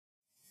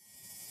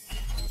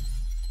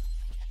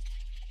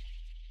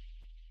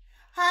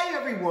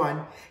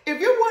everyone. If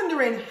you're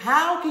wondering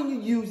how can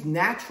you use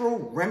natural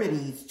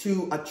remedies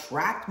to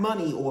attract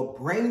money or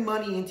bring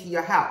money into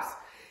your house,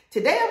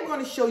 today I'm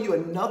going to show you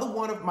another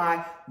one of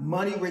my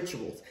money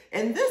rituals.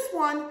 And this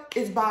one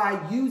is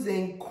by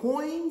using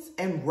coins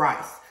and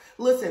rice.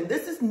 Listen,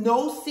 this is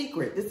no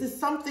secret. This is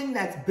something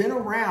that's been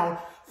around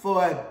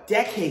for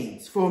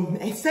decades, for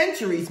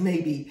centuries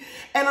maybe,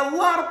 and a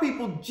lot of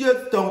people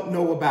just don't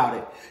know about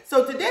it.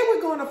 So today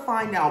we're going to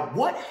find out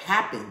what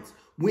happens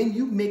when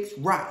you mix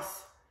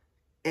rice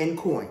and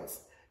coins.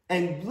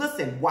 And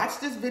listen, watch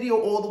this video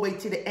all the way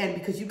to the end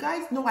because you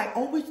guys know I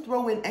always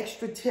throw in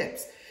extra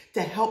tips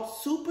to help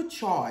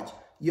supercharge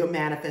your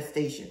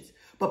manifestations.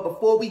 But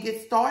before we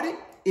get started,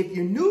 if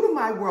you're new to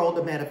my world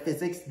of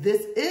metaphysics,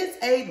 this is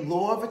a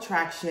law of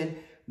attraction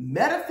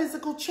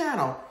metaphysical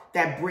channel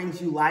that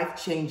brings you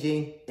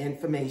life-changing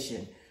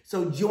information.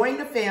 So join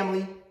the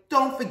family.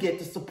 Don't forget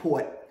to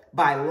support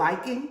by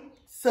liking,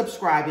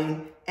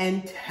 subscribing,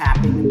 and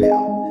tapping the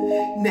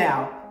bell.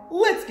 Now,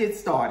 let's get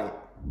started.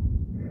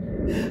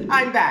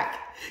 I'm back.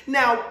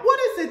 Now, what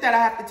is it that I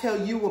have to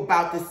tell you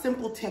about the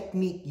simple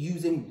technique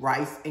using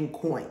rice and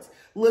coins?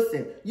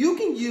 Listen, you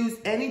can use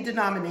any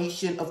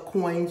denomination of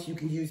coins. You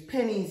can use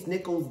pennies,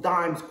 nickels,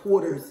 dimes,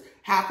 quarters,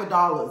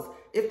 $50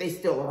 if they're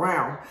still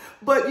around.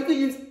 But you can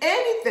use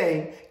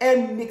anything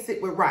and mix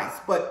it with rice.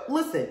 But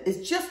listen,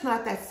 it's just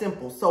not that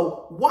simple.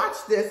 So watch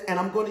this and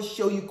I'm going to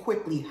show you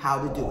quickly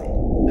how to do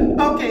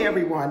it. Okay,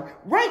 everyone.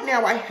 Right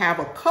now I have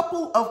a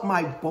couple of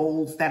my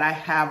bowls that I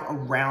have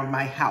around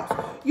my house.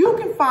 You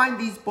can find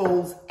these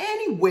bowls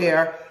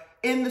anywhere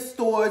in the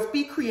stores.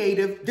 Be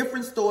creative.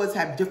 Different stores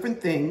have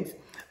different things.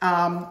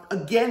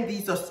 Again,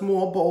 these are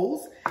small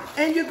bowls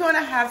and you're going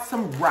to have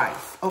some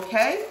rice,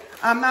 okay?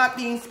 I'm not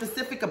being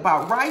specific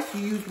about rice.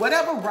 You use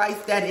whatever rice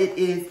that it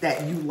is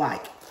that you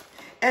like.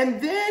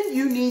 And then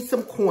you need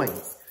some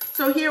coins.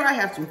 So here I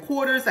have some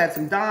quarters, I have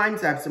some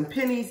dimes, I have some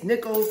pennies,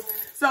 nickels.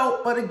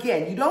 So, but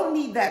again, you don't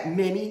need that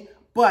many,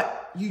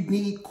 but you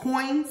need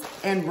coins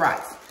and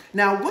rice.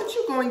 Now, what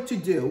you're going to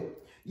do,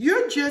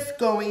 you're just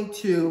going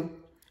to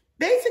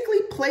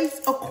basically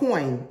place a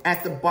coin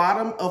at the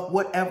bottom of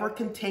whatever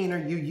container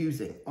you're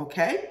using,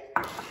 okay?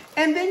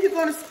 And then you're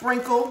going to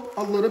sprinkle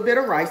a little bit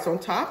of rice on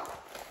top.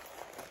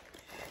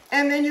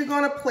 And then you're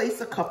going to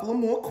place a couple of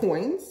more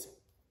coins.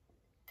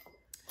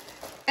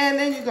 And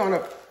then you're going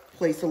to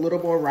place a little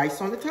more rice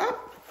on the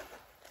top.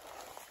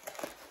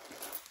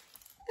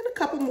 And a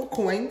couple more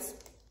coins.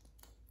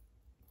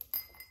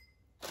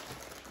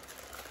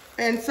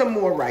 And some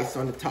more rice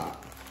on the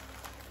top.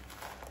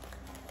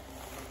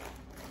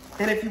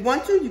 And if you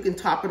want to, you can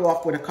top it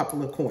off with a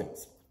couple of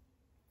coins.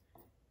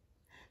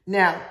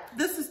 Now,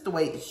 this is the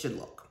way it should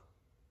look.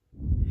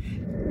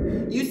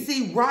 You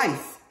see,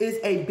 rice is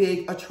a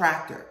big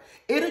attractor.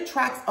 It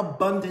attracts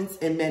abundance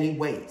in many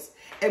ways.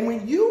 And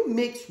when you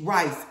mix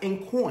rice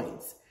and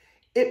coins,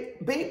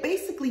 it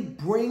basically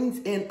brings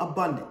in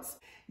abundance.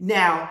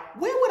 Now,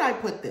 where would I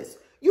put this?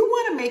 You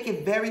want to make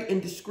it very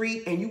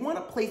indiscreet and you want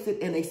to place it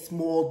in a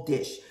small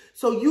dish.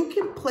 So you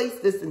can place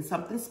this in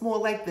something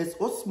small like this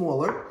or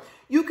smaller.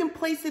 You can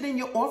place it in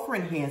your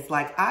offering hands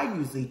like I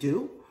usually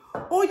do.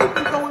 Or you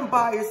can go and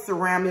buy a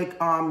ceramic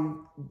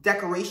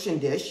decoration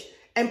dish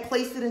and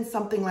place it in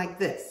something like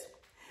this.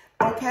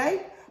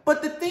 Okay?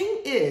 But the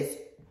thing is,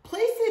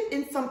 place it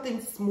in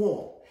something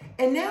small.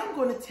 And now I'm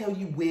going to tell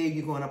you where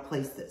you're going to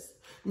place this.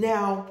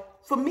 Now,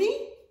 for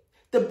me,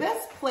 the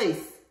best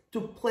place to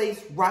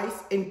place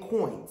rice and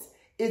coins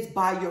is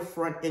by your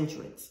front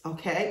entrance,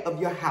 okay, of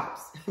your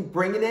house.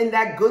 Bringing in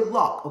that good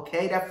luck,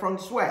 okay, that feng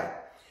shui.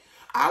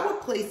 I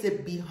would place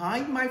it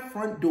behind my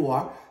front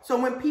door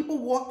so when people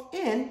walk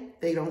in,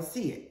 they don't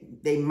see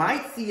it. They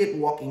might see it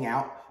walking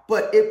out,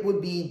 but it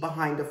would be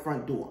behind the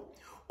front door.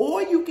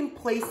 Or you can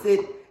place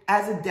it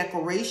as a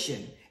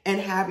decoration and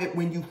have it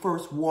when you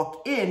first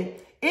walk in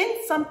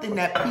something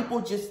that people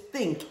just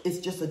think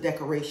is just a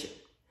decoration.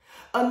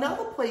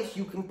 Another place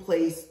you can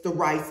place the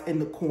rice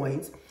and the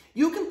coins,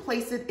 you can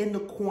place it in the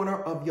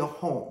corner of your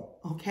home,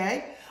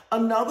 okay?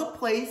 Another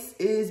place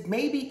is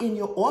maybe in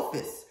your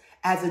office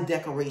as a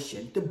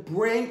decoration to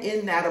bring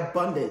in that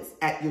abundance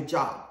at your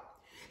job.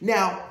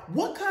 Now,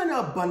 what kind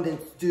of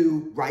abundance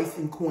do rice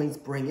and coins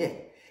bring in?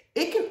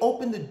 It can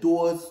open the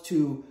doors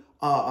to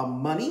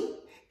money.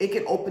 It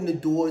can open the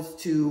doors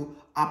to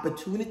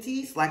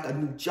opportunities like a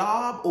new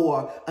job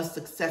or a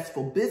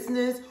successful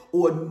business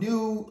or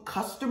new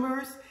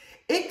customers.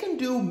 It can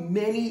do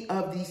many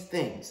of these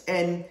things,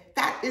 and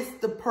that is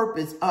the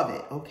purpose of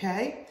it,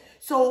 okay?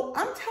 So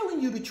I'm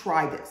telling you to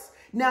try this.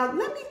 Now,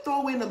 let me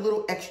throw in a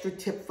little extra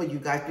tip for you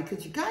guys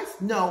because you guys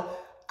know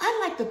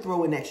I like to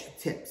throw in extra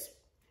tips.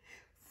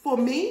 For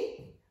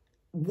me,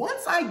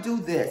 once I do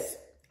this,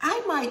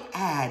 I might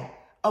add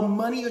a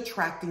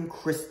money-attracting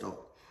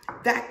crystal.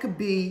 That could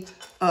be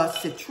a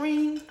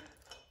citrine,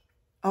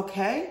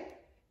 okay,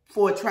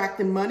 for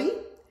attracting money.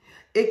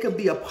 It could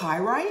be a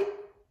pyrite.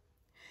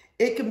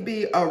 It can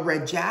be a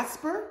red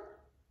jasper.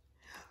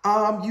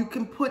 You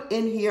can put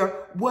in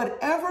here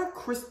whatever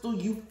crystal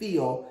you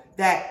feel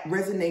that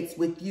resonates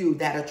with you,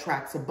 that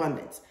attracts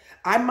abundance.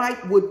 I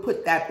would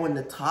put that on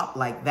the top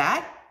like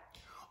that,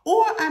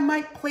 or I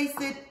might place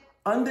it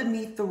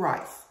underneath the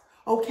rice.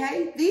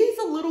 Okay, these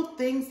are little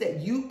things that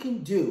you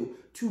can do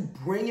to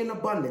bring in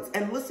abundance.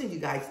 And listen, you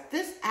guys,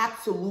 this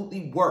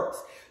absolutely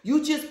works.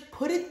 You just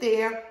put it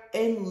there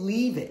and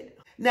leave it.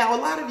 Now, a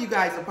lot of you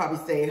guys are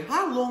probably saying,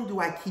 how long do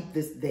I keep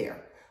this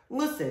there?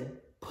 Listen,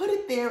 put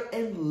it there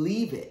and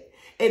leave it.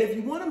 And if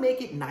you want to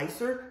make it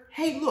nicer,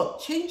 hey,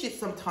 look, change it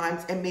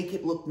sometimes and make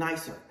it look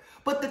nicer.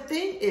 But the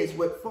thing is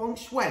with feng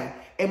shui,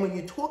 and when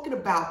you're talking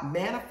about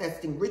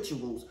manifesting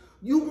rituals,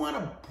 you want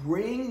to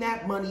bring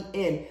that money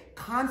in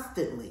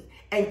constantly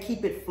and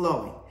keep it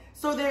flowing.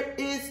 So there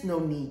is no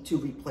need to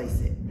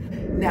replace it.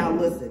 Now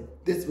listen,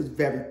 this was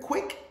very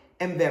quick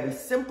and very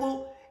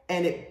simple,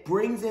 and it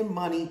brings in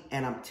money,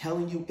 and I'm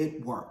telling you,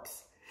 it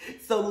works.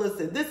 So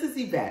listen, this is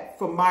Yvette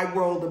from My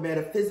World of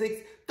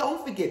Metaphysics.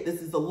 Don't forget,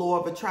 this is the Law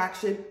of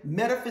Attraction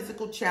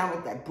Metaphysical channel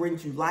that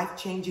brings you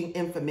life-changing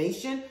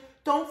information.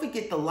 Don't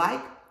forget to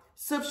like,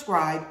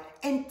 subscribe,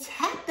 and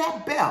tap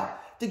that bell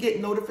to get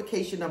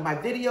notification of my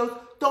videos.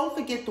 Don't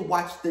forget to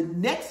watch the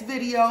next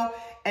video.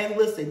 And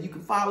listen, you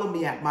can follow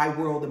me at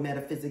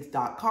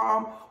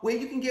myworldofmetaphysics.com, where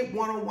you can get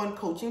one-on-one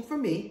coaching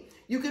from me.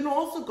 You can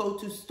also go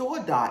to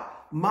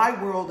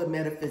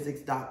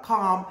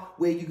store.myworldofmetaphysics.com,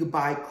 where you can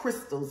buy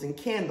crystals and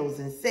candles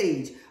and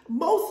sage,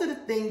 most of the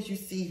things you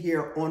see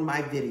here on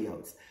my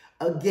videos.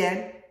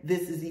 Again,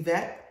 this is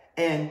Yvette,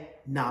 and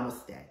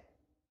namaste.